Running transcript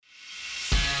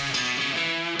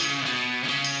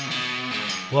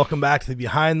Welcome back to the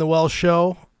Behind the Well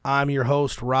Show. I'm your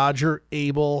host, Roger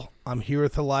Abel. I'm here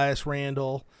with Elias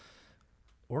Randall.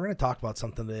 We're going to talk about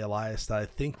something today, Elias, that I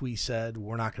think we said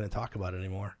we're not going to talk about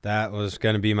anymore. That was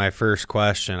going to be my first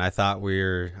question. I thought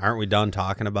aren't we done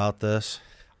talking about this?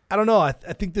 I don't know. I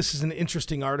think this is an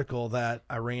interesting article that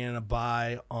I ran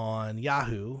by on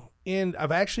Yahoo, and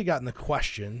I've actually gotten the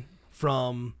question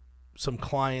from some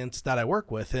clients that I work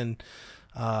with, and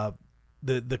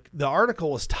the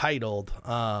article was titled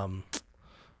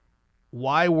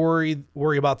 "Why Worry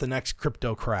About the Next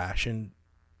Crypto Crash?" And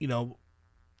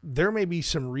there may be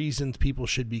some reasons people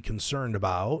should be concerned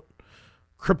about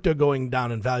crypto going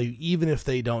down in value, even if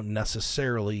they don't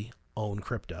necessarily own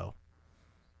crypto.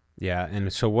 Yeah,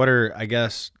 and so what are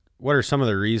some of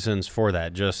the reasons for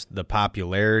that? Just the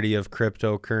popularity of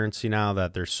cryptocurrency now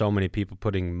that there's so many people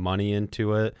putting money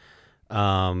into it.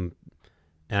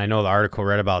 And I know the article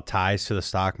read about ties to the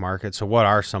stock market. So what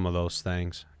are some of those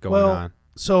things going on?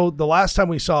 So the last time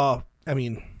we saw,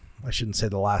 I shouldn't say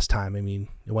the last time. It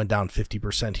went down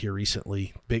 50% here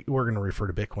recently. We're going to refer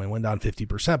to Bitcoin. It went down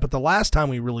 50%. But the last time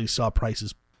we really saw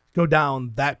prices go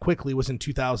down that quickly was in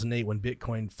 2008 when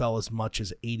Bitcoin fell as much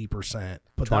as 80%.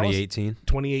 But 2018?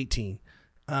 2018.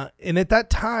 And at that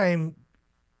time,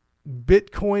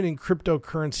 Bitcoin and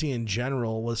cryptocurrency in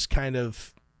general was kind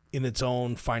of in its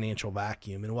own financial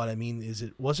vacuum. And what I mean is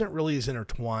it wasn't really as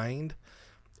intertwined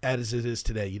as it is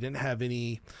today. You didn't have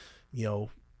any,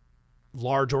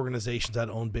 large organizations that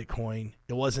own Bitcoin.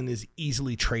 It wasn't as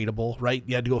easily tradable, right?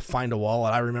 You had to go find a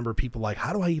wallet. I remember people like,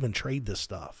 how do I even trade this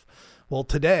stuff? Well,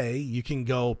 today you can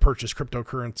go purchase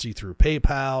cryptocurrency through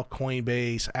PayPal,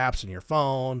 Coinbase, apps on your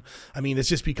phone. It's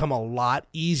just become a lot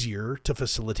easier to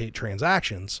facilitate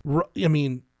transactions.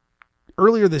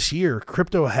 Earlier this year,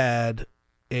 crypto had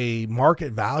a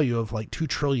market value of like $2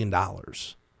 trillion.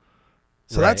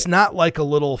 So That's not like a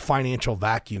little financial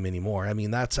vacuum anymore.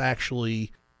 That's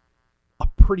actually a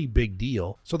pretty big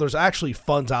deal. So there's actually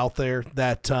funds out there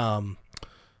that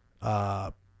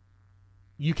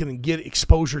you can get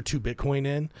exposure to Bitcoin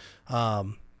in.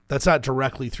 That's not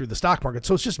directly through the stock market.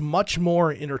 So it's just much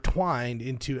more intertwined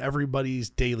into everybody's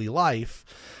daily life.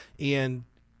 And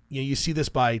you see this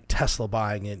by Tesla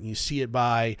buying it, and you see it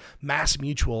by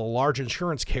MassMutual, a large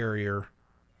insurance carrier,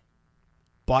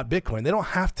 bought Bitcoin. They don't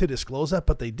have to disclose that,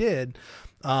 but they did.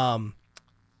 So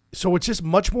it's just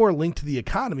much more linked to the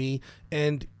economy.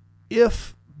 And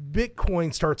if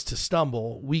Bitcoin starts to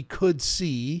stumble, we could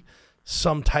see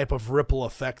some type of ripple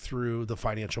effect through the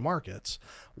financial markets.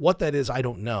 What that is, I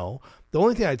don't know. The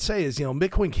only thing I'd say is,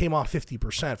 Bitcoin came off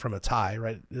 50% from its high,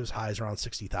 right? It was highs around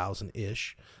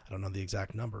 60,000-ish. I don't know the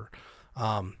exact number.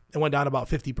 It went down about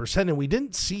 50%, and we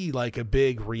didn't see like a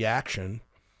big reaction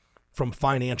from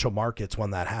financial markets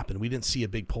when that happened. We didn't see a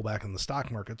big pullback in the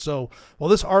stock market. So while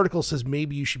this article says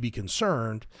maybe you should be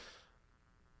concerned,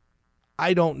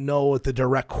 I don't know what the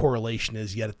direct correlation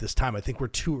is yet at this time. I think we're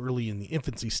too early in the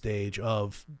infancy stage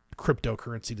of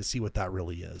cryptocurrency to see what that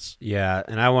really is. Yeah,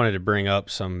 and I wanted to bring up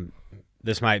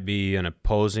this might be an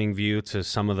opposing view to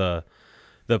some of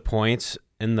the points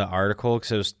in the article,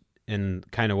 because it was in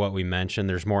kind of what we mentioned.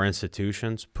 There's more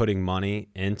institutions putting money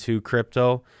into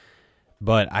crypto.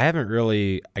 But I haven't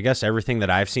really, I guess everything that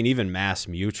I've seen, even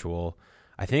MassMutual,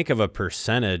 I think of a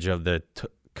percentage of the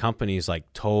company's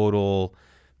like total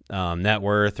net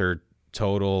worth or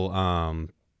total,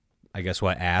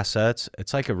 assets.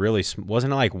 It's like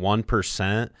wasn't it like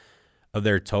 1% of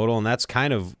their total? And that's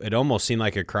kind of, it almost seemed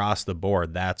like across the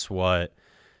board. That's what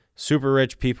super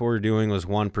rich people were doing, was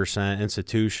 1%.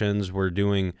 Institutions were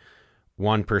doing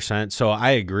 1%. So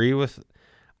I agree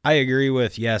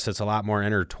with, yes, it's a lot more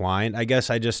intertwined. I guess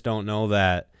I just don't know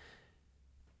that,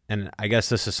 and I guess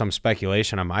this is some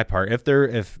speculation on my part. If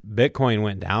Bitcoin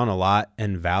went down a lot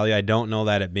in value, I don't know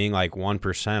that it being like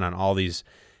 1% on all these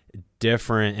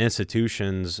different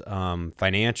institutions,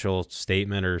 financial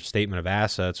statement or statement of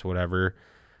assets, whatever,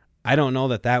 I don't know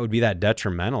that would be that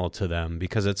detrimental to them,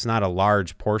 because it's not a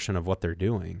large portion of what they're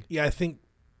doing. Yeah, I think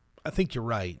you're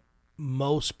right.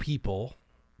 Most people,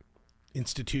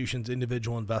 institutions,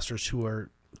 individual investors who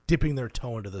are dipping their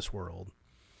toe into this world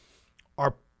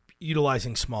are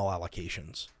utilizing small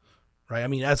allocations, right?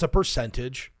 As a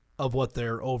percentage of what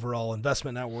their overall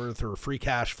investment net worth or free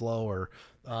cash flow, or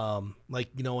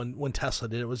when Tesla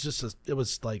did it, it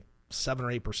was like 7 or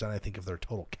 8%, I think, of their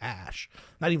total cash,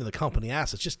 not even the company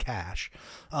assets, just cash.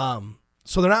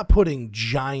 So they're not putting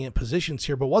giant positions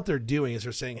here, but what they're doing is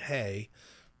they're saying, hey,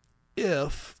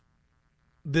 if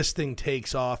this thing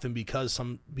takes off and becomes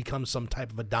some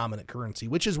type of a dominant currency,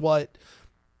 which is what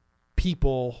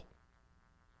people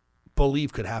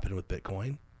believe could happen with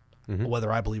Bitcoin,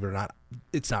 whether I believe it or not,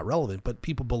 it's not relevant, but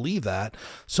people believe that.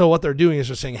 So what they're doing is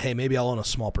they're saying, hey, maybe I'll own a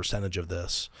small percentage of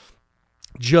this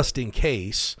just in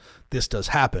case this does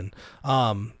happen.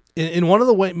 In one of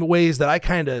the ways that I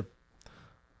kind of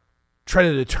try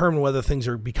to determine whether things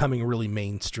are becoming really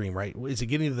mainstream, right? Is it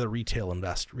getting to the retail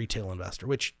investor,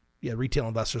 which, yeah, retail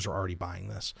investors are already buying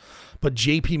this. But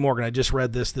JP Morgan, I just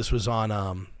read this. This was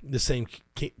on the same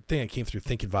thing that came through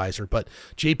Think Advisor. But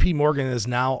JP Morgan is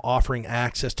now offering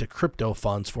access to crypto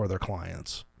funds for their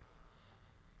clients.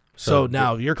 So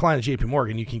now your client at JP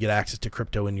Morgan, you can get access to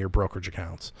crypto in your brokerage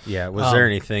accounts. Yeah. Was there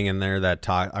anything in there that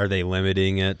are they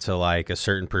limiting it to like a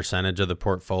certain percentage of the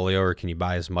portfolio, or can you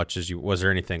buy as much as you? Was there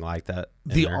anything like that?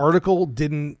 The article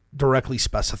didn't directly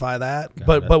specify that,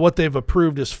 but what they've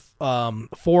approved is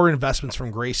 4 investments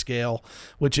from Grayscale,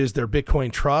 which is their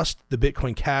Bitcoin Trust, the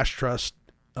Bitcoin Cash Trust,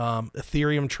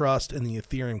 Ethereum Trust, and the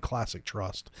Ethereum Classic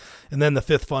Trust. And then the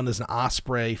 5th fund is an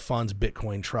Osprey Funds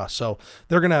Bitcoin Trust. So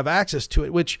they're going to have access to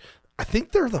it, which I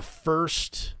think they're the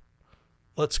first,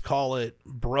 let's call it,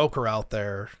 broker out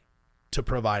there to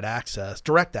provide access,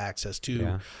 direct access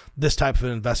to this type of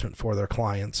investment for their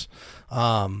clients.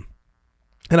 And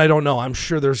I don't know, I'm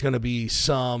sure there's going to be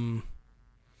some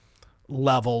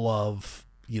level of,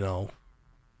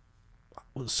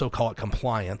 so-called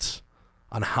compliance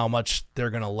on how much they're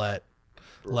going to let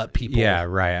people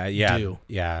do.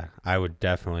 I would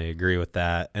definitely agree with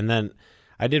that. And then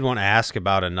I did want to ask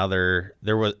about another,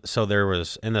 there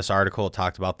was in this article, it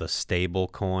talked about the stable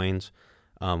coins,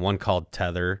 one called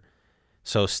Tether.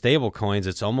 So stable coins,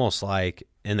 it's almost like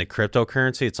in the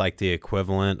cryptocurrency, it's like the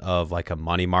equivalent of like a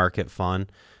money market fund.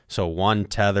 So one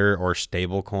Tether or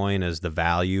stable coin is the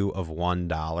value of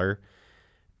 $1.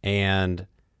 And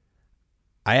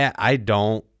I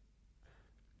don't,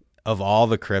 of all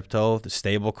the crypto, the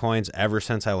stable coins, ever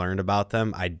since I learned about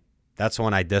them, that's the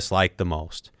one I dislike the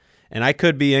most. And I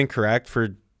could be incorrect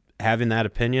for having that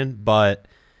opinion, but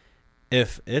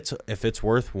if it's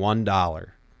worth $1,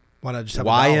 why not just have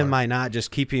why $1? am I not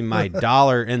just keeping my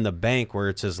dollar in the bank where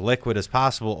it's as liquid as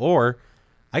possible? Or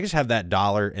I just have that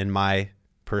dollar in my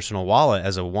personal wallet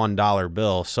as a $1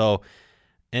 bill. So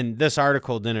in this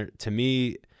article, to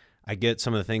me, I get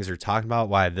some of the things they're talking about,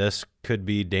 why this could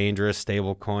be dangerous,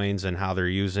 stable coins, and how they're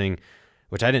using,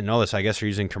 which I didn't know this, I guess they're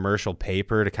using commercial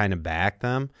paper to kind of back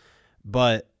them.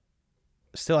 But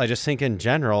still, I just think in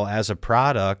general, as a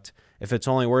product, if it's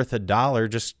only worth $1,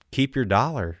 just keep your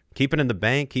dollar. Keep it in the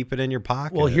bank, keep it in your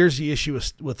pocket. Well, here's the issue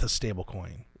with a stable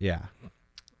coin. Yeah.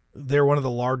 They're one of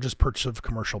the largest purchasers of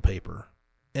commercial paper.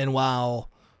 And while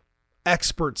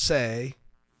experts say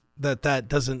that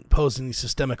doesn't pose any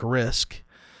systemic risk,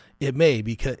 it may,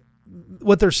 because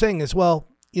what they're saying is, well,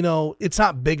 it's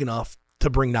not big enough to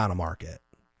bring down a market.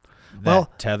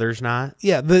 Tether's not?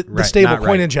 Yeah, the stable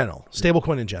coin in general. Stable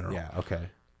coin in general. Yeah, okay.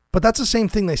 But that's the same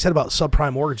thing they said about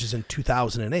subprime mortgages in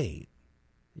 2008.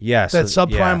 Yes. That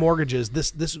subprime mortgages,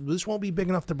 this won't be big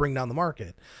enough to bring down the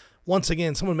market. Once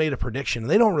again, someone made a prediction.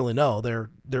 They don't really know.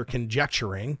 They're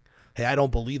conjecturing. Hey, I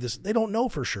don't believe this. They don't know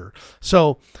for sure.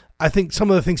 So I think some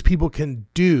of the things people can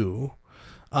do,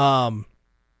 to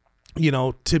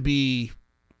be,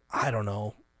 I don't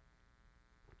know,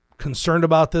 concerned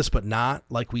about this, but not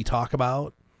like we talk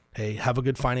about. Hey, have a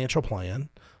good financial plan.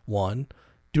 1,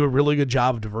 do a really good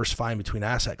job of diversifying between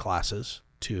asset classes.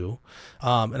 2,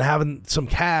 and having some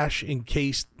cash in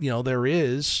case, there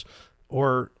is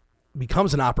or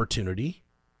becomes an opportunity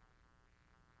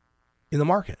in the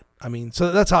market. I mean,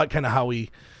 so that's how we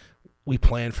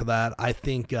plan for that. I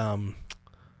think,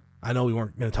 I know we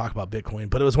weren't going to talk about Bitcoin,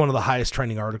 but it was one of the highest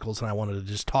trending articles, and I wanted to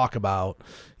just talk about,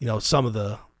 some of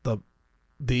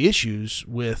the issues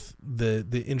with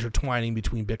the intertwining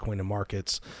between Bitcoin and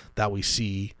markets that we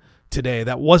see today.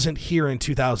 That wasn't here in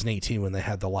 2018 when they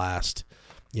had the last,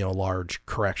 large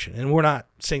correction. And we're not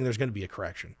saying there's going to be a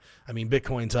correction. I mean,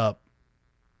 Bitcoin's up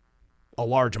a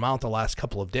large amount the last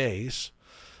couple of days.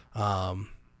 At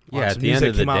the end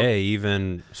of the day,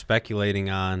 even speculating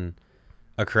on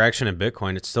a correction in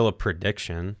Bitcoin, it's still a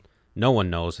prediction. No one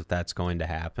knows if that's going to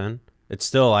happen. It's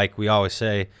still like we always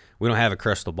say, we don't have a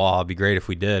crystal ball. It'd be great if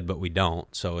we did, but we don't.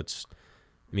 So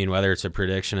whether it's a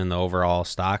prediction in the overall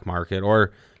stock market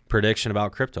or prediction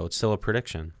about crypto, it's still a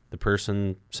prediction. The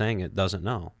person saying it doesn't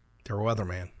know. They're a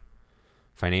weatherman.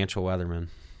 Financial weatherman.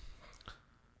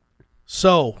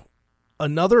 So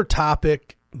another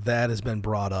topic that has been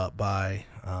brought up by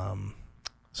some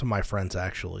of my friends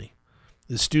actually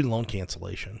is student loan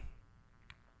cancellation.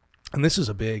 And this is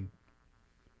a big,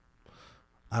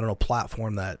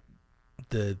 platform that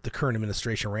the current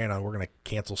administration ran on. We're going to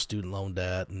cancel student loan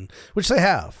debt, and which they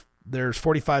have. there's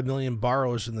 45 million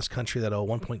borrowers in this country that owe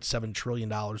 $1.7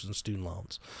 trillion in student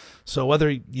loans. So whether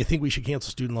you think we should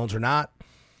cancel student loans or not,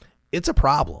 it's a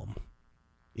problem.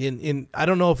 I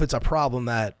don't know if it's a problem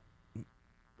that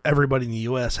everybody in the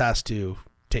U.S. has to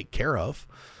take care of,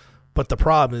 but the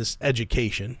problem is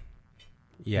education.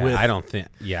 Yeah, I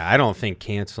don't think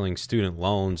canceling student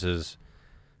loans is.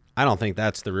 I don't think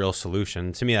that's the real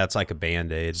solution. To me, that's like a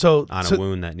Band-Aid on a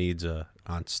wound that needs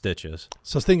on stitches.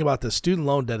 So think about this. Student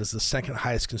loan debt is the second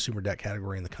highest consumer debt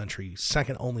category in the country,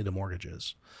 second only to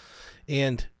mortgages.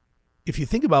 And if you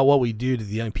think about what we do to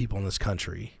the young people in this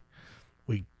country,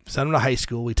 we send them to high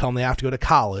school. We tell them they have to go to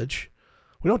college.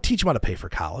 We don't teach them how to pay for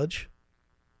college.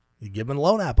 You give them a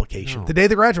loan application. No. The day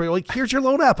they graduate, like, here's your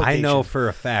loan application. I know for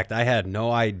a fact I had no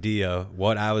idea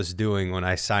what I was doing when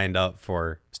I signed up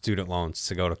for student loans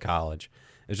to go to college.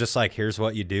 It's just like, here's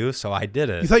what you do, so I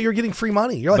did it. You thought you were getting free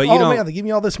money. You're like, man, they give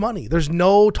me all this money. There's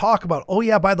no talk about, oh,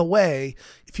 yeah, by the way,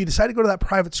 if you decide to go to that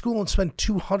private school and spend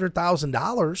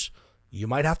 $200,000, you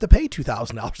might have to pay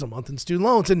 $2,000 a month in student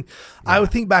loans. And I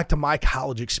would think back to my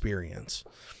college experience.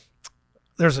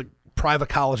 There's a private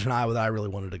college in Iowa that I really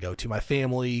wanted to go to. My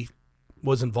family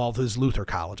was involved. It was Luther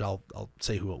College. I'll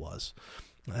say who it was.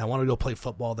 And I wanted to go play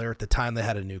football there. At the time, they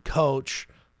had a new coach.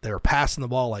 They were passing the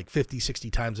ball like 50, 60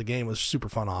 times a game. It was super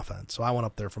fun offense. So I went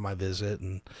up there for my visit,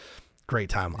 and great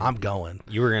time. I'm going.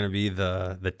 You were going to be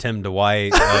the Tim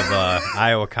Dwight of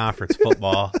Iowa Conference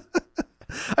football.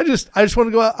 I just want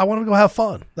to go. I want to go have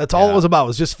fun. That's all it was about. It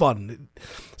was just fun.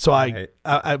 So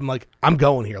I'm like, I'm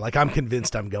going here. Like, I'm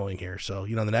convinced I'm going here. So,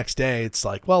 the next day it's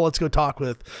like, well, let's go talk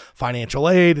with financial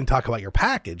aid and talk about your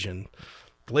package. And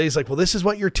the lady's like, well, this is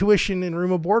what your tuition and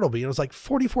room and board will be. And it was like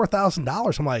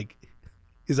 $44,000. I'm like,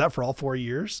 is that for all 4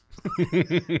 years?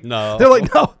 No. They're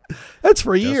like, no, that's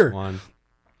for a year. One.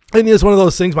 And it's one of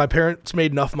those things. My parents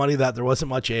made enough money that there wasn't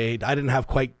much aid. I didn't have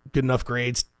quite good enough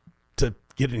grades to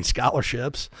get any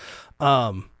scholarships.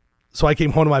 So I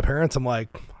came home to my parents. I'm like,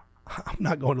 I'm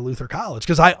not going to Luther College,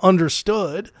 because I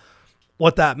understood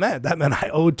what that meant. That meant I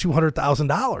owed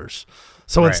 $200,000.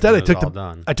 So instead,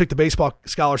 I took the baseball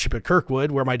scholarship at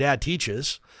Kirkwood, where my dad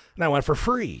teaches, and I went for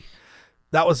free.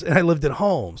 And I lived at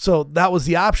home. So that was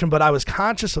the option, but I was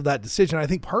conscious of that decision. I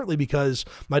think partly because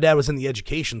my dad was in the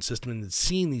education system and had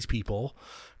seen these people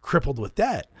crippled with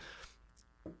debt.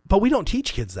 But we don't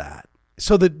teach kids that.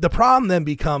 So the problem then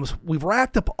becomes, we've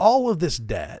racked up all of this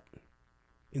debt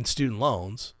in student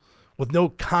loans with no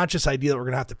conscious idea that we're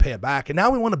going to have to pay it back. And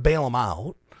now we want to bail them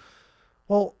out.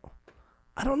 Well,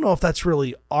 I don't know if that's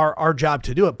really our job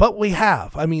to do it, but we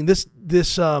have. I mean, this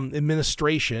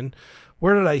administration,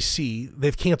 where did I see?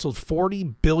 They've canceled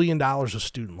 $40 billion of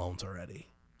student loans already.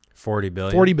 $40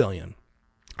 billion? $40 billion.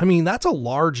 I mean, that's a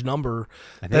large number.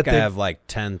 I think I have like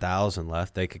 10,000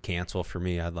 left. They could cancel for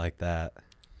me. I'd like that.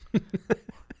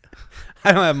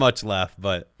 I don't have much left,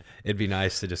 but it'd be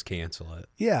nice to just cancel it.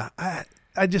 Yeah,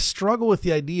 I just struggle with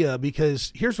the idea,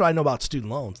 because here's what I know about student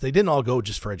loans. They didn't all go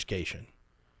just for education.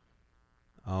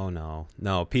 Oh, no.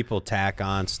 No, people tack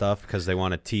on stuff because they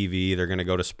want a TV. They're going to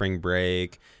go to spring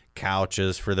break,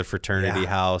 couches for the fraternity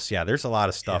house. Yeah, there's a lot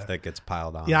of stuff that gets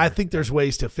piled on. Yeah, I think there's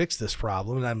ways to fix this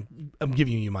problem, and I'm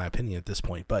giving you my opinion at this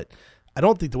point, but I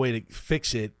don't think the way to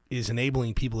fix it is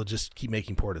enabling people to just keep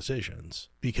making poor decisions,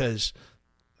 because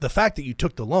the fact that you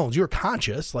took the loans, you're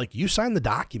conscious, like you signed the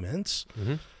documents.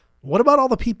 Mm-hmm. What about all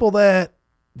the people that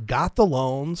got the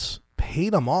loans,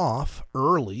 paid them off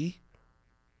early,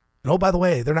 and oh, by the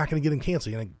way, they're not going to get them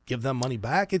canceled. You're going to give them money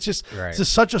back? It's just It's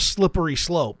just such a slippery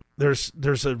slope. There's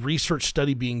a research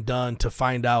study being done to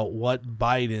find out what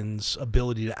Biden's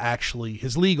ability to actually,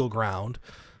 his legal ground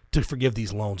to forgive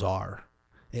these loans are.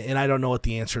 And I don't know what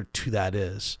the answer to that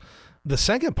is. The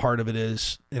second part of it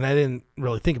is, and I didn't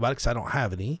really think about it because I don't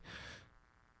have any,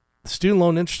 student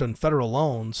loan interest on federal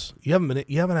loans, you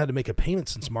haven't had to make a payment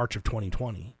since March of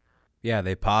 2020. Yeah,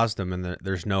 they paused them, and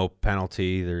there's no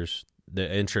penalty.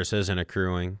 The interest isn't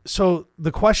accruing. So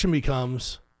the question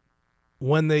becomes,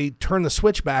 when they turn the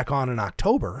switch back on in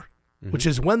October, which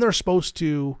is when they're supposed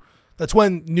to, that's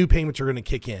when new payments are going to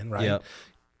kick in, right? Yep.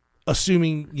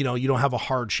 Assuming, you don't have a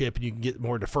hardship and you can get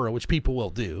more deferral, which people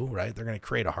will do, right? They're going to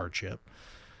create a hardship.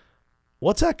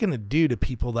 What's that going to do to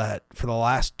people that for the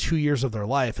last 2 years of their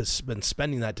life has been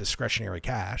spending that discretionary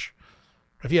cash?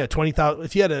 If you had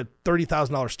if you had a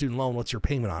 $30,000 student loan, what's your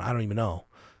payment on? I don't even know.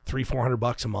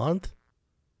 $300-$400 a month?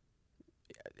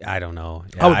 I don't know.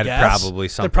 Yeah, I would guess. Probably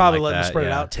something. They're probably like letting that, them spread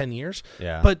it out 10 years.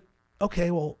 Yeah. But okay,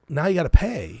 well, now you got to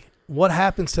pay. What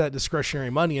happens to that discretionary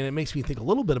money? And it makes me think a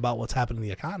little bit about what's happened in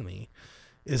the economy.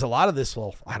 Is a lot of this,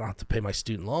 well, I don't have to pay my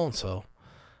student loan, so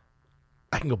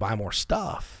I can go buy more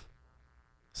stuff.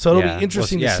 So it'll Yeah. be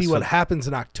interesting Well, to yeah, see so- what happens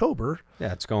in October.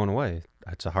 Yeah, it's going away.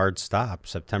 That's a hard stop.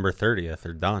 September 30th,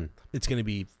 they're done. It's going to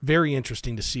be very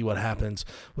interesting to see what happens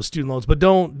with student loans. But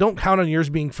don't count on yours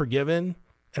being forgiven.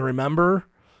 And remember,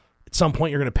 at some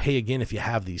point you're going to pay again if you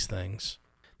have these things.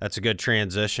 That's a good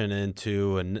transition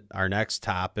into our next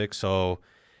topic. So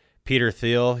Peter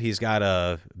Thiel, he's got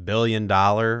a $1 billion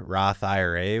Roth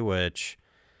IRA, which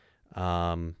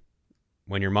when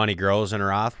your money grows in a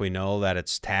Roth, we know that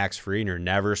it's tax-free and you're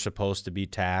never supposed to be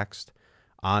taxed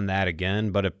on that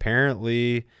again. But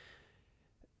apparently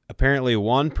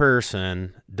one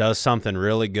person does something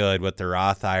really good with the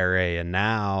Roth IRA, and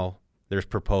now there's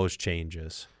proposed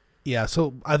changes. Yeah,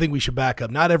 so I think we should back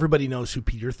up. Not everybody knows who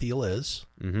Peter Thiel is.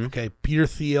 Mm-hmm. Okay, Peter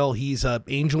Thiel, he's an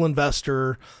angel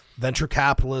investor, venture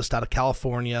capitalist out of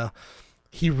California.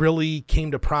 He really came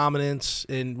to prominence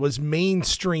and was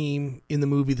mainstream in the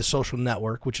movie The Social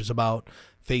Network, which is about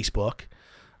Facebook,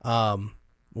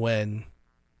 when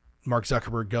Mark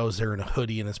Zuckerberg goes there in a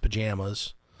hoodie and his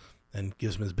pajamas and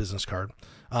gives him his business card.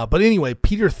 But anyway,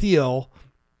 Peter Thiel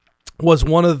was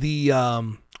one of the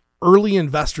early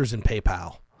investors in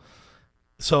PayPal.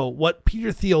 So what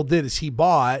Peter Thiel did is he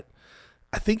bought,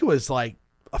 I think it was like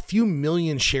a few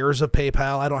million shares of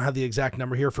PayPal. I don't have the exact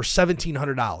number here, for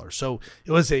 $1,700. So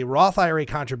it was a Roth IRA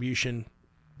contribution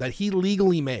that he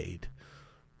legally made,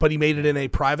 but he made it in a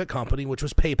private company, which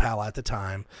was PayPal at the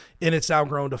time. And it's now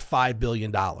grown to $5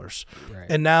 billion. Right.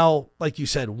 And now, like you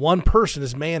said, one person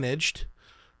has managed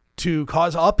to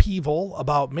cause upheaval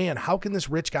about, man, how can this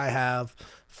rich guy have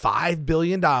 $5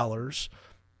 billion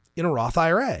in a Roth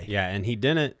IRA? Yeah, and he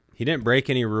didn't break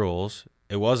any rules.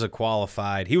 It was a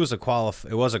qualified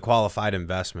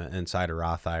investment inside a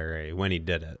Roth IRA when he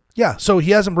did it. Yeah, so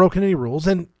he hasn't broken any rules,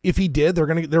 and if he did,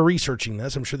 they're researching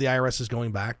this. I'm sure the IRS is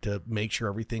going back to make sure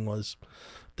everything was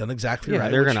done exactly right.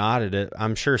 Yeah, they're going to audit it.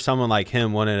 I'm sure someone like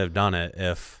him wouldn't have done it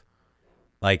if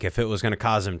it was going to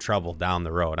cause him trouble down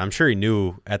the road. I'm sure he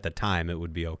knew at the time it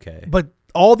would be okay. But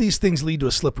all these things lead to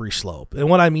a slippery slope. And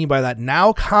what I mean by that,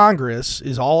 now Congress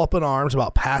is all up in arms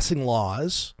about passing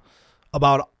laws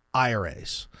about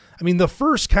IRAs. I mean, the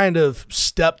first kind of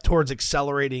step towards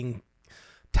accelerating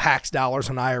tax dollars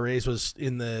on IRAs was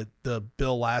in the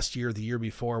bill last year, the year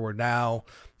before, where now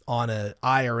on an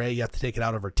IRA, you have to take it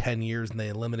out over 10 years, and they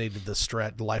eliminated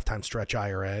the lifetime stretch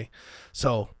IRA.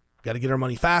 So got to get our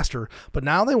money faster. But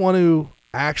now they want to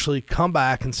actually come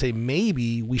back and say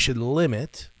maybe we should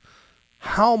limit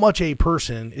how much a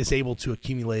person is able to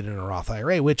accumulate in a Roth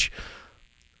IRA, which,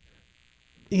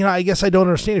 you know, I guess I don't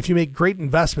understand. If you make great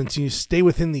investments and you stay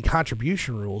within the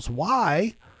contribution rules,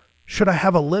 why should I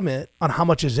have a limit on how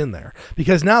much is in there?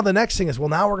 Because now the next thing is, well,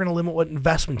 now we're going to limit what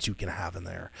investments you can have in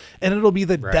there. And it'll be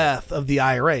the death of the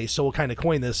IRA. So we'll kind of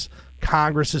coin this,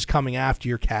 Congress is coming after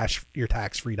your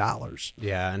tax-free dollars.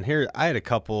 Yeah, and here I have a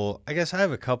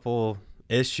couple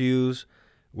issues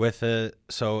with it.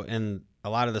 So in a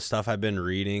lot of the stuff I've been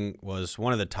reading, was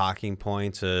one of the talking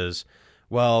points is,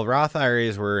 well, Roth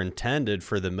IRAs were intended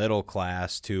for the middle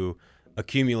class to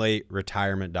accumulate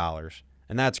retirement dollars.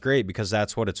 And that's great because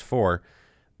that's what it's for.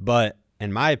 But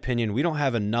in my opinion, we don't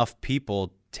have enough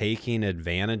people taking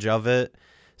advantage of it.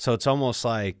 So it's almost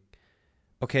like,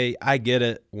 okay, I get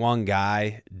it. One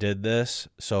guy did this,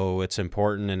 so it's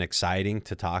important and exciting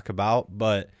to talk about.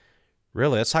 But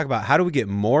really, let's talk about how do we get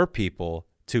more people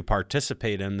to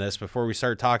participate in this before we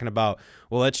start talking about,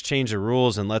 well, let's change the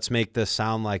rules and let's make this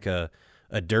sound like a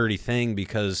dirty thing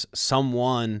because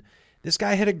this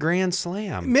guy hit a grand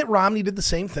slam. Mitt Romney did the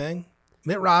same thing.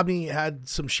 Mitt Romney had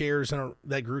some shares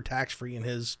that grew tax-free in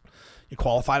his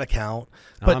qualified account.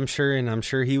 But I'm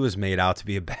sure he was made out to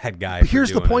be a bad guy.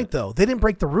 Here's the point, though. They didn't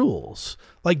break the rules.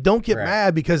 Like, don't get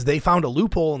mad because they found a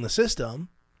loophole in the system.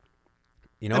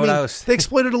 You know they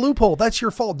exploited a loophole. That's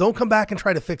your fault. Don't come back and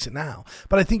try to fix it now.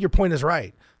 But I think your point is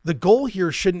right. The goal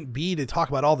here shouldn't be to talk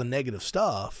about all the negative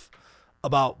stuff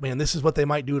about, man, this is what they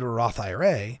might do to a Roth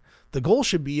IRA. The goal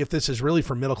should be, if this is really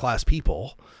for middle-class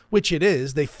people, which it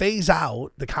is, they phase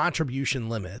out the contribution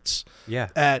limits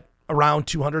at around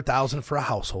 $200,000 for a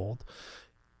household.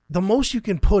 The most you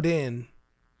can put in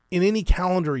any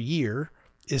calendar year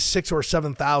is $6,000 or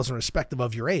 $7,000 respective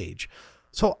of your age.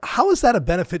 So how is that a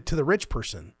benefit to the rich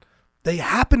person? They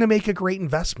happen to make a great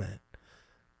investment.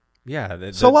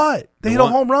 Yeah. So what? They hit a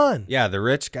home run. Yeah, the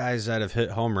rich guys that have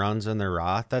hit home runs in their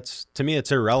Roth, to me,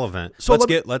 it's irrelevant. So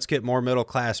let's get more middle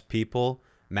class people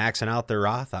maxing out their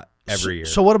Roth every year.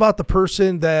 So what about the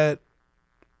person that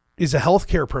is a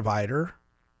healthcare provider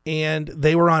and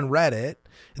they were on Reddit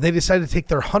and they decided to take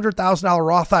their $100,000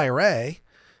 Roth IRA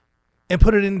and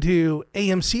put it into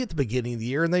AMC at the beginning of the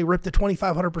year and they ripped a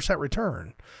 2,500%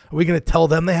 return. Are we going to tell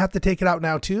them they have to take it out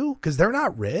now too? Because they're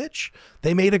not rich.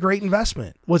 They made a great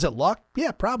investment. Was it luck?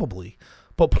 Yeah, probably.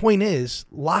 But point is,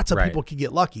 lots of people could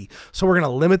get lucky. So we're going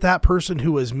to limit that person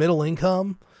who is middle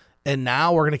income and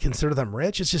now we're going to consider them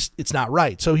rich. It's not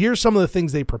right. So here's some of the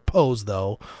things they propose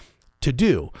though to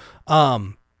do.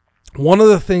 One of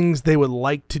the things they would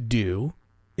like to do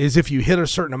is if you hit a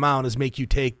certain amount is make you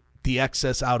take the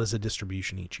excess out as a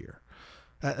distribution each year.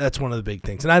 That's one of the big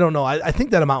things. And I don't know. I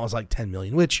think that amount was like 10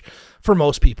 million, which for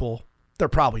most people, they're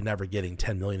probably never getting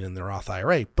 10 million in their Roth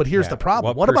IRA. But here's the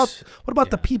problem. What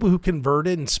about the people who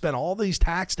converted and spent all these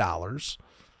tax dollars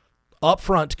up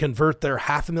front to convert their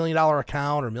 $500,000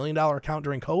 account or $1 million account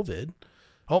during COVID?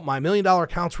 Oh, my $1 million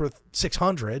account's worth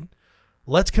 600.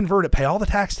 Let's convert it, pay all the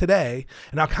tax today.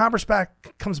 And now Congress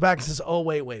comes back and says, oh,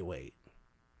 wait.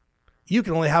 You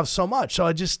can only have so much.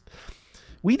 So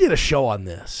we did a show on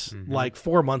this like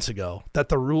 4 months ago that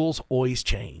the rules always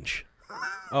change.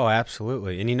 Oh,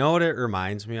 absolutely. And you know what it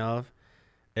reminds me of?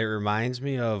 It reminds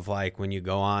me of like when you're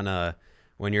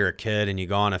a kid and you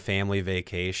go on a family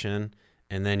vacation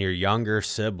and then your younger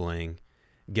sibling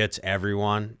gets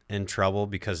everyone in trouble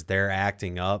because they're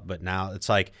acting up. But now it's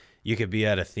like you could be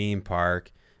at a theme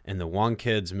park and the one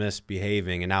kid's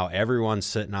misbehaving, and now everyone's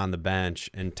sitting on the bench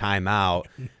in timeout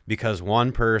because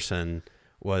one person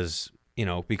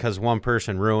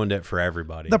ruined it for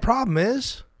everybody. The problem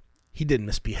is he didn't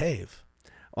misbehave.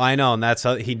 Well, I know, and that's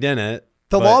how he didn't.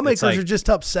 The lawmakers are just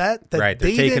upset that they're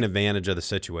taking advantage of the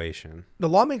situation. The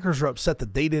lawmakers are upset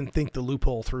that they didn't think the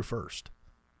loophole through first.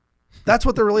 That's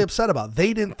what they're really upset about.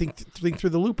 They didn't think through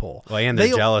the loophole. Well, and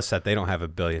they're jealous that they don't have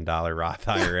 $1 billion Roth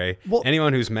IRA. Well,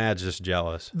 anyone who's mad is just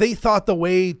jealous. They thought the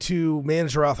way to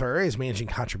manage the Roth IRA is managing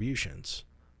contributions.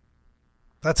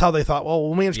 That's how they thought, well,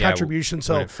 we'll manage contributions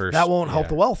so that won't help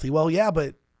the wealthy. Well, yeah,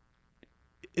 but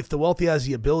if the wealthy has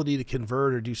the ability to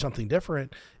convert or do something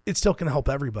different, it's still going to help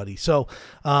everybody. So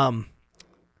be on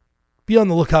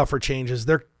the lookout for changes.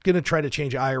 They're going to try to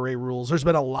change IRA rules. There's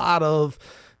been a lot of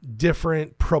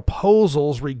different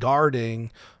proposals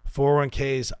regarding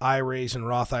 401ks, IRAs, and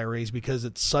Roth IRAs because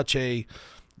it's such a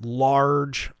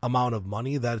large amount of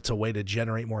money that it's a way to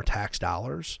generate more tax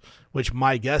dollars, which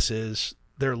my guess is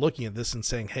they're looking at this and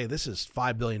saying, hey, this is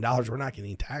 $5 billion we're not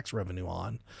getting tax revenue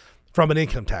on from an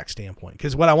income tax standpoint.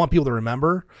 Because what I want people to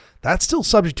remember, that's still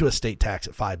subject to a state tax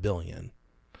at $5 billion,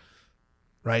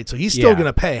 right? So he's still going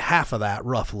to pay half of that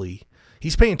roughly.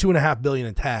 He's paying $2.5 billion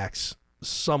in tax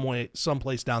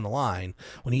someplace down the line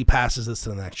when he passes this to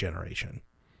the next generation.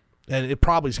 And it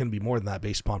probably is going to be more than that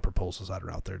based upon proposals that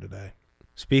are out there today.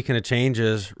 Speaking of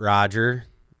changes, Roger,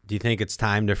 do you think it's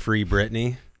time to free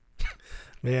Britney?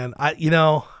 Man,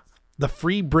 the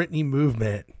Free Britney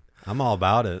movement, I'm all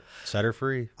about it. Set her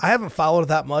free. I haven't followed it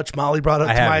that much. Molly brought it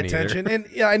to my attention. And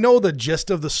I know the gist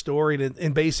of the story.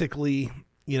 And basically,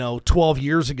 12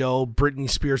 years ago, Britney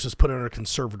Spears was put under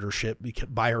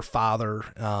conservatorship by her father,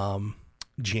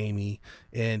 Jamie,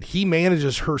 and he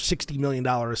manages her $60 million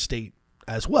estate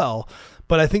as well.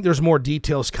 But I think there's more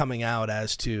details coming out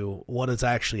as to what is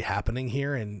actually happening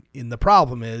here. And the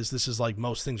problem is, this is like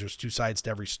most things, there's two sides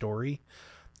to every story.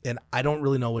 And I don't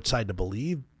really know which side to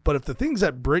believe. But if the things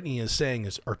that Britney is saying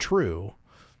are true,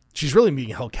 she's really being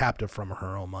held captive from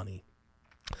her own money.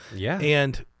 Yeah.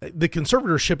 And the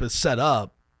conservatorship is set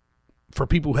up for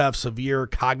people who have severe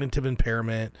cognitive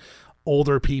impairment,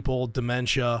 older people,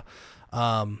 dementia.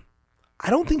 I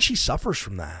don't think she suffers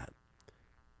from that.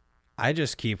 I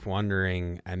just keep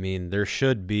wondering, there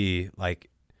should be, like,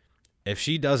 if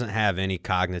she doesn't have any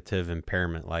cognitive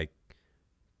impairment, like,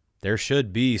 there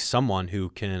should be someone who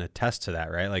can attest to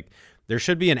that, right? Like, there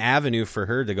should be an avenue for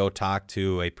her to go talk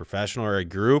to a professional or a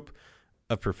group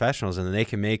of professionals, and then they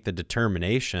can make the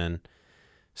determination.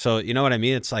 So, you know what I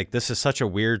mean? It's like, this is such a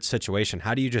weird situation.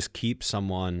 How do you just keep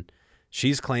someone?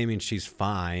 She's claiming she's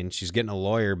fine. She's getting a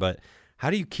lawyer, but how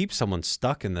do you keep someone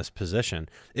stuck in this position?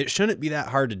 It shouldn't be that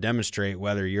hard to demonstrate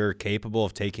whether you're capable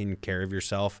of taking care of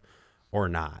yourself or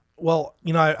not. Well,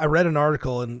 I read an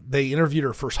article, and they interviewed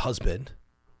her first husband,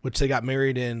 which they got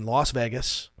married in Las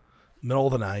Vegas, middle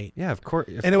of the night. Yeah, of course.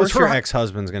 And it was your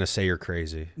ex-husband's going to say you're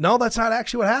crazy. No, that's not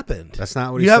actually what happened. That's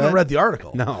not what he said? You haven't read the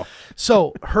article. No.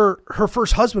 So her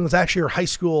first husband was actually her high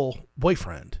school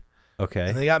boyfriend. Okay.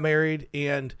 And they got married,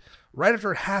 and right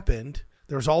after it happened,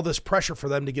 there was all this pressure for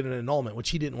them to get an annulment, which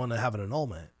he didn't want to have an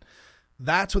annulment.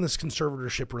 That's when this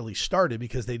conservatorship really started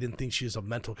because they didn't think she was of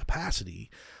mental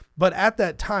capacity. But at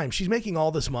that time, she's making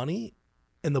all this money,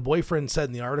 and the boyfriend said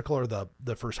in the article, or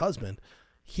the first husband,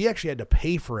 he actually had to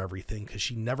pay for everything because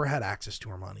she never had access to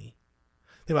her money.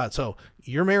 Think about it. So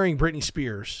you're marrying Britney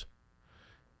Spears.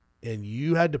 and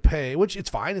you had to pay, which it's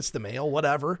fine, it's the male,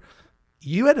 whatever.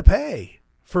 You had to pay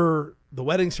for the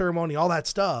wedding ceremony, all that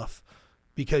stuff,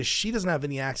 because she doesn't have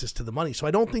any access to the money. So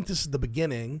I don't think this is the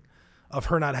beginning of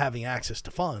her not having access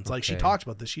to funds. Like she talks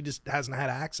about this, she just hasn't had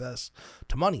access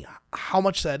to money. How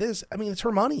much that is, I mean, it's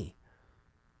her money.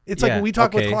 It's like when we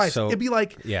talk with clients, it'd be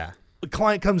like a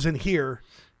client comes in here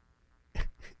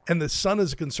and the son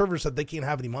is a conservator, said they can't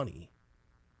have any money.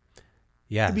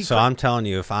 Yeah, so I'm telling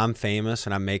you, if I'm famous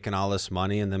and I'm making all this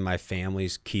money and then my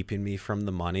family's keeping me from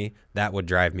the money, that would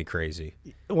drive me crazy.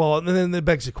 Well, and then it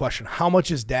begs the question, how much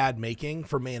is dad making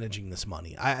for managing this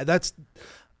money? I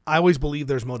always believe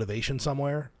there's motivation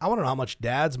somewhere. I want to know how much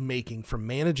dad's making for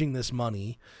managing this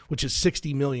money, which is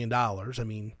 $60 million. I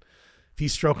mean, if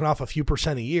he's stroking off a few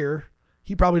percent a year,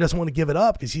 he probably doesn't want to give it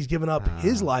up because he's giving up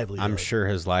his livelihood. I'm sure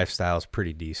his lifestyle is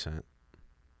pretty decent.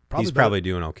 He's probably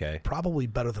doing okay. Probably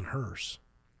better than hers.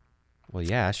 Well,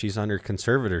 yeah, she's under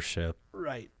conservatorship.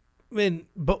 Right. I mean,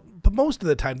 but most of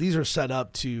the time, these are set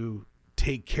up to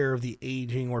take care of the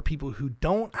aging or people who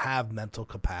don't have mental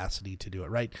capacity to do it,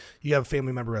 right? You have a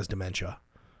family member who has dementia.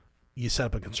 You set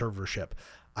up a conservatorship.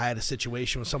 I had a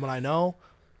situation with someone I know.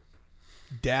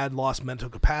 Dad lost mental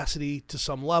capacity to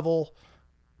some level,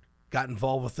 got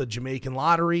involved with the Jamaican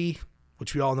lottery,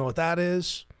 which we all know what that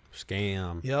is.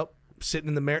 Scam. Yep. Sitting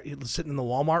in the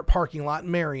Walmart parking lot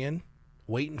in Marion,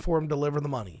 waiting for him to deliver the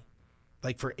money,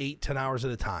 like for 8-10 hours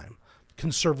at a time.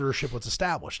 Conservatorship was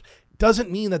established. Doesn't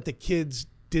mean that the kids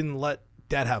didn't let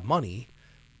dad have money.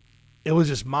 It was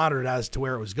just monitored as to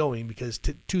where it was going, because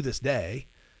to this day,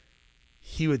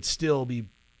 he would still be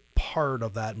part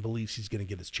of that and believes he's going to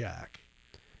get his check.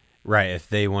 Right, if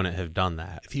they wouldn't have done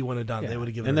that. If he wouldn't have done it, they would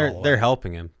have given it all away. And they're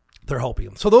helping him. They're helping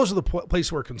him. So those are the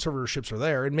places where conservatorships are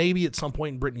there. And maybe at some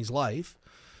point in Brittany's life,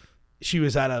 she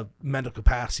was at a mental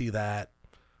capacity that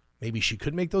maybe she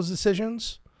could make those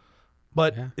decisions.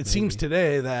 But it seems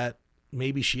today that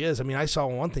maybe she is. I mean, I saw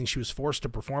one thing. She was forced to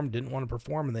perform, didn't want to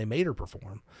perform, and they made her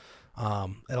perform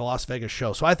at a Las Vegas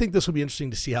show. So I think this will be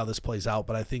interesting to see how this plays out.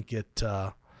 But I think it's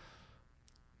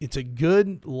a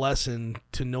good lesson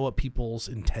to know what people's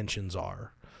intentions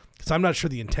are. Because I'm not sure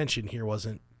the intention here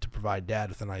wasn't to provide dad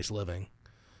with a nice living.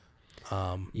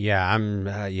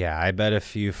 I bet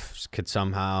if you could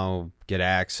somehow get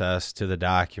access to the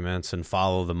documents and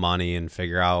follow the money and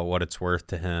figure out what it's worth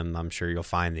to him, I'm sure you'll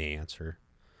find the answer.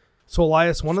 So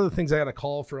Elias, one of the things I got a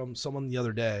call from someone the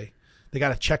other day, they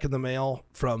got a check in the mail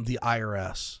from the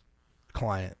IRS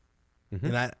client. Mm-hmm.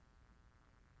 And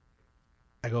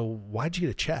I go, why'd you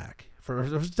get a check?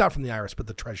 It's not from the IRS, but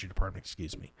the Treasury Department,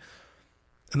 excuse me.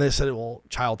 And they said, well,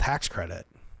 child tax credit.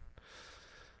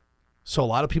 So a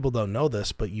lot of people don't know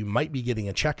this, but you might be getting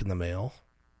a check in the mail.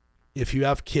 If you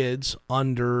have kids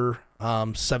under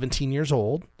 17 years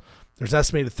old, there's an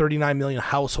estimated 39 million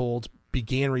households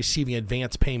began receiving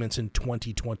advance payments in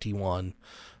 2021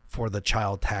 for the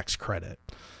child tax credit.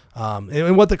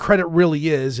 And what the credit really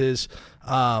is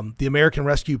the American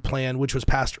Rescue Plan, which was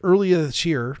passed earlier this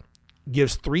year,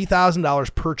 gives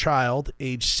 $3,000 per child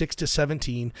age 6 to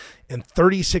 17 and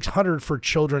 $3,600 for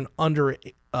children under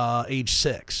age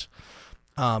 6.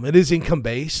 It is income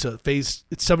based, so it's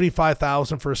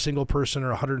 $75,000 for a single person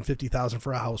or $150,000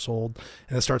 for a household,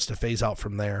 and it starts to phase out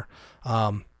from there.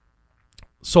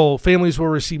 So families will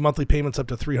receive monthly payments up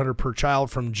to $300 per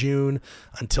child from June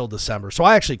until December. So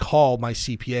I actually called my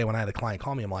CPA when I had a client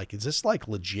call me. I'm like, is this like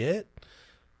legit?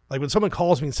 Like when someone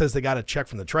calls me and says they got a check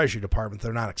from the Treasury Department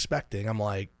they're not expecting, I'm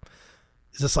like,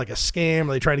 is this like a scam?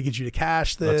 Are they trying to get you to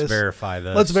cash this? Let's verify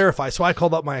this. Let's verify. So I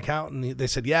called up my accountant and they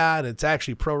said, yeah, and it's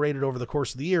actually prorated over the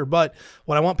course of the year. But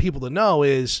what I want people to know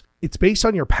is it's based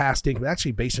on your past income,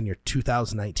 actually based on your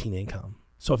 2019 income.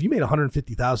 So if you made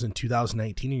 $150,000 in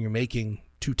 2019 and you're making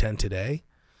 $210 today,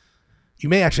 you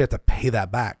may actually have to pay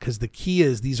that back, because the key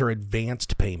is these are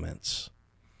advanced payments.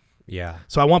 Yeah.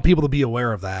 So I want people to be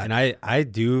aware of that. And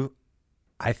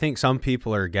I think some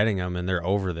people are getting them and they're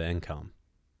over the income.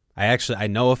 I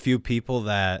know a few people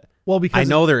that, because I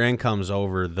know their income's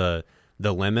over the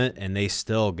limit and they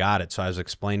still got it. So I was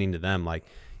explaining to them, like,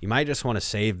 you might just want to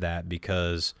save that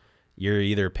because you're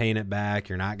either paying it back,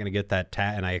 you're not going to get that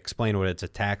tax. And I explained what it's a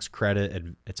tax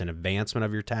credit. It's an advancement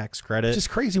of your tax credit. It's just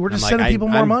crazy. We're just sending people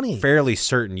more money. I'm fairly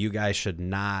certain you guys should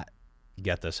not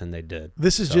get this, and they did.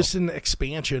 This is just an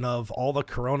expansion of all the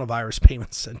coronavirus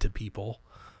payments sent to people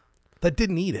that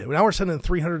didn't need it. Now we're sending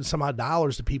 $300 and some odd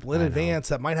to people in advance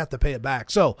that might have to pay it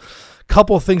back. So a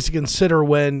couple of things to consider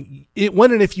when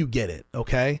and if you get it,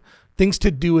 okay? Things to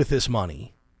do with this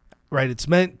money, right? It's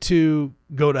meant to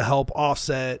go to help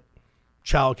offset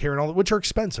childcare and all that, which are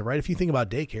expensive, right? If you think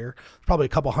about daycare, it's probably a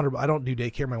couple hundred. I don't do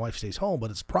daycare. My wife stays home, but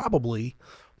it's probably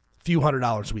few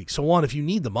 $100s a week. So one, if you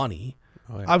need the money,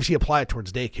 yeah. obviously apply it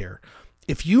towards daycare.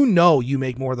 If you know you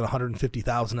make more than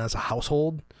 $150,000 as a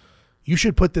household, you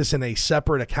should put this in a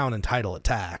separate account and title it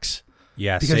tax.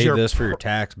 Yeah, save this for your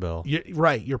tax bill.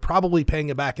 Right. You're probably paying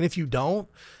it back. And if you don't,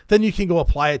 then you can go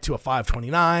apply it to a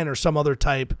 529 or some other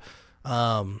type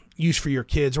use for your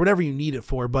kids or whatever you need it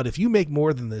for. But if you make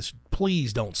more than this,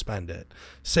 please don't spend it.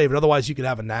 Save it. Otherwise, you could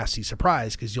have a nasty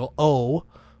surprise because you'll owe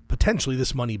potentially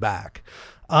this money back.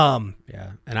 Yeah.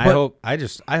 And I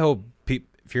hope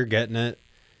if you're getting it,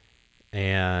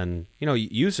 and,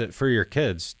 use it for your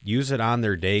kids. Use it on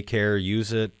their daycare.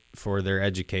 Use it for their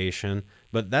education.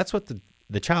 But that's what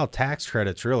the child tax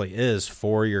credits really is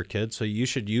for your kids, so you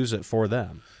should use it for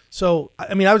them. So,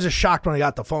 I mean, I was just shocked when I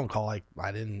got the phone call. Like,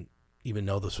 I didn't even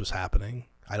know this was happening.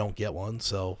 I don't get one,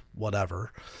 so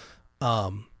whatever.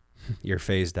 You're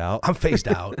phased out. I'm phased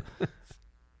out.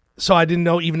 So I didn't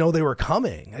even know they were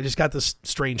coming. I just got this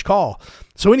strange call.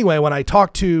 So anyway, when I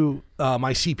talked to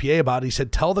my CPA about it, he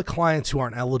said, tell the clients who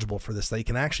aren't eligible for this, they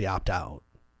can actually opt out.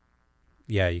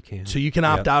 Yeah, you can. So you can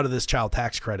opt out of this child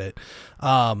tax credit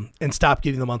and stop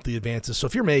getting the monthly advances. So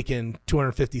if you're making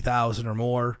 $250,000 or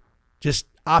more, just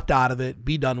opt out of it,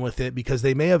 be done with it, because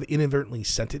they may have inadvertently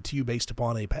sent it to you based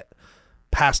upon a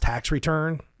past tax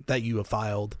return that you have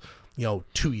filed,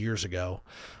 2 years ago.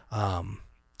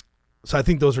 So I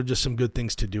think those are just some good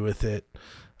things to do with it.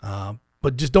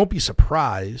 But just don't be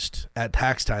surprised at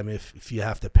tax time if you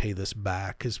have to pay this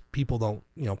back, because people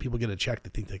people get a check, they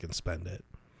think they can spend it.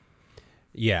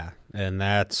 Yeah. And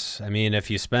if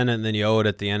you spend it and then you owe it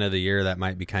at the end of the year, that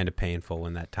might be kind of painful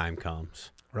when that time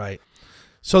comes. Right.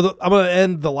 So I'm going to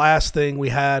end the last thing. We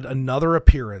had another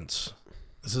appearance.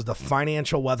 This is the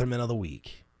financial weatherman of the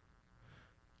week.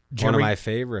 One of my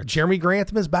favorites. Jeremy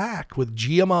Grantham is back with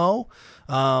GMO,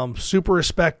 super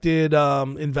respected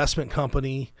investment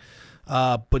company.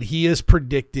 But he is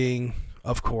predicting,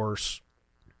 of course,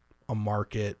 a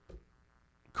market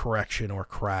correction or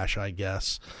crash, I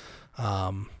guess,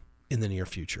 in the near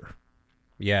future.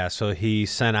 Yeah, so he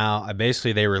sent out,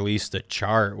 basically they released a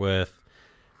chart with,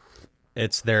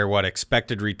 it's their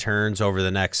expected returns over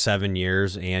the next 7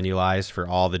 years annualized for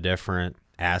all the different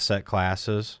asset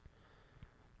classes.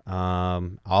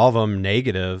 All of them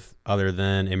negative other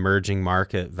than emerging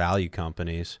market value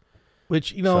companies.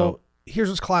 Which, here's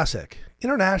what's classic.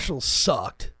 International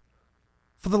sucked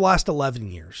for the last 11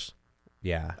 years.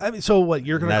 Yeah. I mean, so what,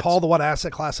 you're going to call the one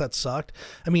asset class that sucked?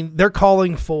 I mean, they're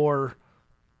calling for,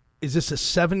 is this a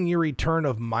 7-year return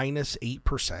of minus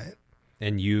 8%?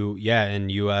 In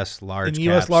U.S. large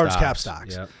cap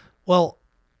stocks. Yep. Well,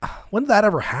 when did that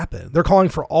ever happen? They're calling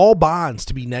for all bonds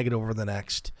to be negative over the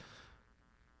next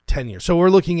 10 years. So we're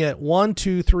looking at 1,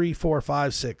 2, 3, 4,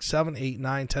 5, 6, 7, 8,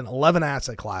 9, 10, 11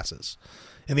 asset classes.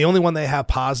 And the only one they have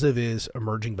positive is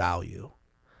emerging value.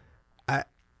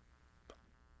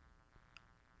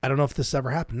 I don't know if this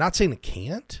ever happened. Not saying it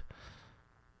can't,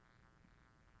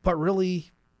 but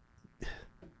really,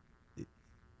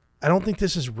 I don't think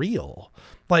this is real.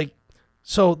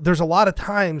 So there's a lot of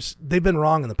times they've been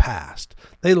wrong in the past.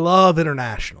 They love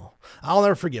international. I'll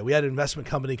never forget. We had an investment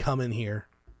company come in here.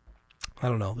 I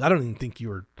don't know. I don't even think you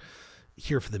were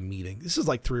here for the meeting. This is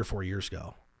like 3 or 4 years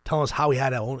ago. Telling us how we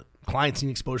had our own clients need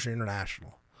exposure to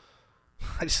international.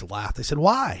 I just laughed. I said,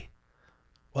 why?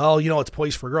 Well, it's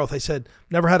poised for growth. I said,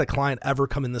 never had a client ever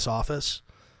come in this office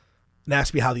and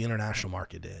ask me how the international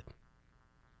market did.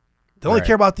 They only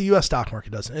care about the U.S. stock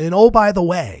market, doesn't. And oh, by the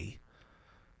way,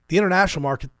 the international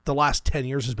market the last 10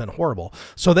 years has been horrible.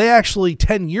 So they actually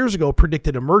 10 years ago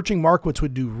predicted emerging markets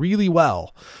would do really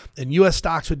well and U.S.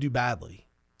 stocks would do badly.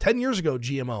 10 years ago,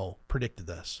 GMO predicted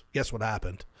this. Guess what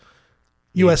happened?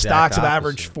 U.S. stocks have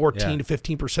averaged 14 to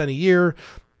 15% a year.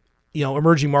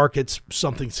 Emerging markets,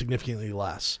 something significantly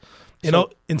less.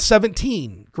 In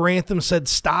 17, Grantham said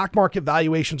stock market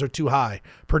valuations are too high,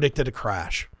 predicted a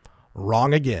crash.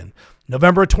 Wrong again.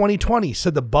 November of 2020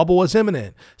 said the bubble was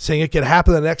imminent, saying it could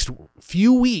happen in the next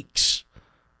few weeks.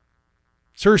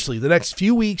 Seriously, the next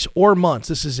few weeks or months.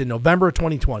 This is in November of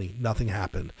 2020. Nothing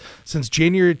happened. Since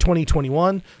January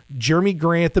 2021, Jeremy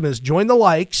Grantham has joined the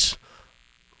likes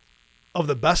of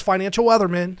the best financial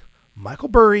weathermen, Michael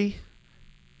Burry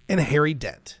and Harry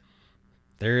Dent.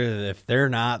 If they're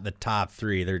not the top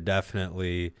 3,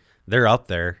 they're up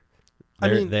there.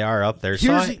 They are up there.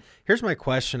 Here's my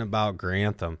question about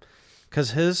Grantham,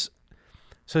 because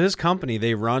his company,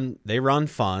 they run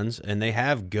funds and they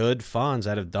have good funds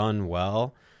that have done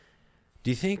well.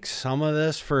 Do you think some of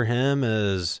this for him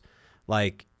is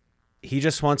he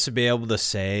just wants to be able to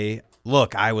say,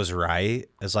 look, I was right,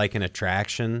 as an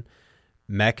attraction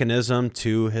mechanism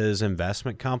to his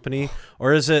investment company,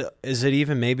 or is it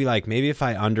even maybe if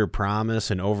I under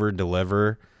promise and over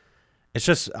deliver? It's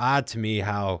just odd to me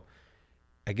how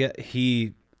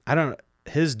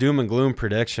his doom and gloom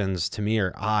predictions to me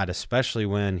are odd, especially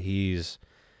when he's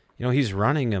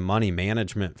running a money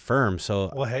management firm. So,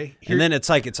 and then it's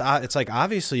like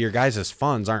obviously your guys'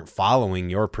 funds aren't following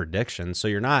your predictions, so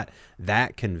you're not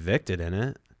that convicted in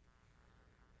it.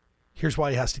 Here's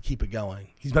why he has to keep it going.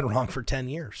 He's been wrong for 10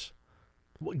 years.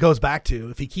 It goes back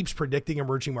to, if he keeps predicting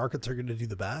emerging markets are going to do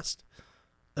the best,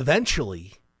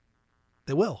 eventually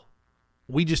they will.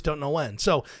 We just don't know when.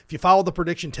 So if you follow the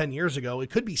prediction 10 years ago, it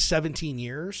could be 17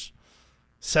 years.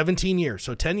 17 years.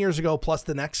 So 10 years ago plus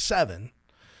the next 7,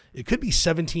 it could be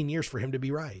 17 years for him to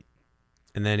be right.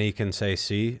 And then he can say,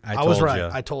 see, I was right.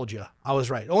 I told you. I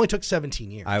was right. It only took 17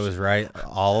 years. I was right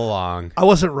all along. I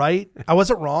wasn't right. I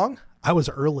wasn't wrong. I was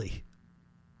early.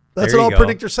 That's what all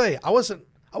predictors say. I wasn't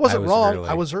wrong. Early.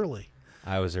 I was early.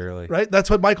 I was early. Right? That's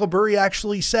what Michael Burry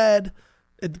actually said.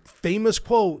 A famous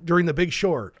quote during The Big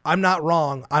Short. I'm not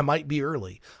wrong. I might be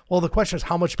early. Well, the question is,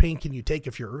 how much pain can you take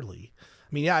if you're early? I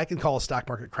mean, yeah, I can call a stock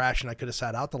market crash and I could have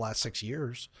sat out the last 6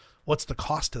 years. What's the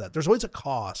cost to that? There's always a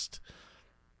cost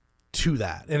to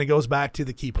that. And it goes back to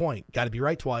the key point. Got to be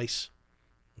right twice,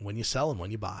 when you sell and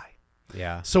when you buy.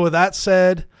 Yeah. So with that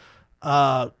said,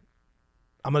 I'm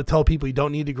going to tell people you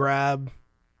don't need to grab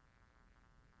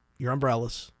your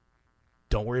umbrellas.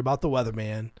 Don't worry about the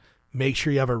weatherman. Make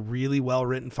sure you have a really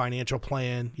well-written financial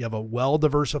plan. You have a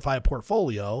well-diversified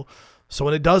portfolio. So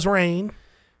when it does rain,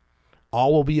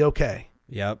 all will be okay.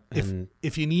 Yep.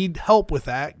 If you need help with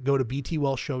that, go to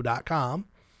btwellshow.com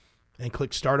and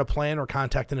click Start a Plan or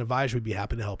contact an advisor. We'd be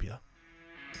happy to help you.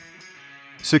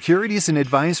 Securities and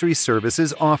advisory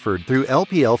services offered through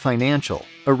LPL Financial,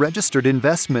 a registered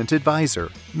investment advisor,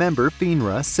 member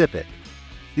FINRA SIPC.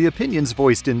 The opinions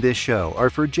voiced in this show are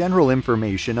for general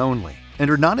information only and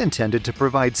are not intended to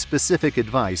provide specific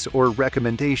advice or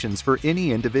recommendations for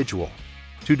any individual.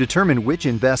 To determine which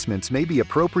investments may be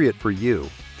appropriate for you,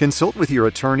 consult with your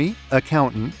attorney,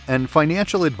 accountant, and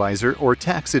financial advisor or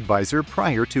tax advisor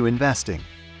prior to investing.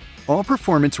 All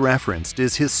performance referenced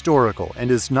is historical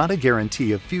and is not a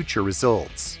guarantee of future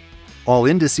results. All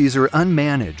indices are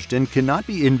unmanaged and cannot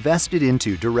be invested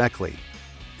into directly.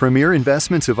 Premier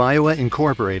Investments of Iowa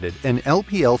Incorporated and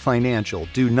LPL Financial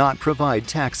do not provide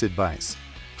tax advice.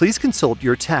 Please consult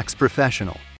your tax professional.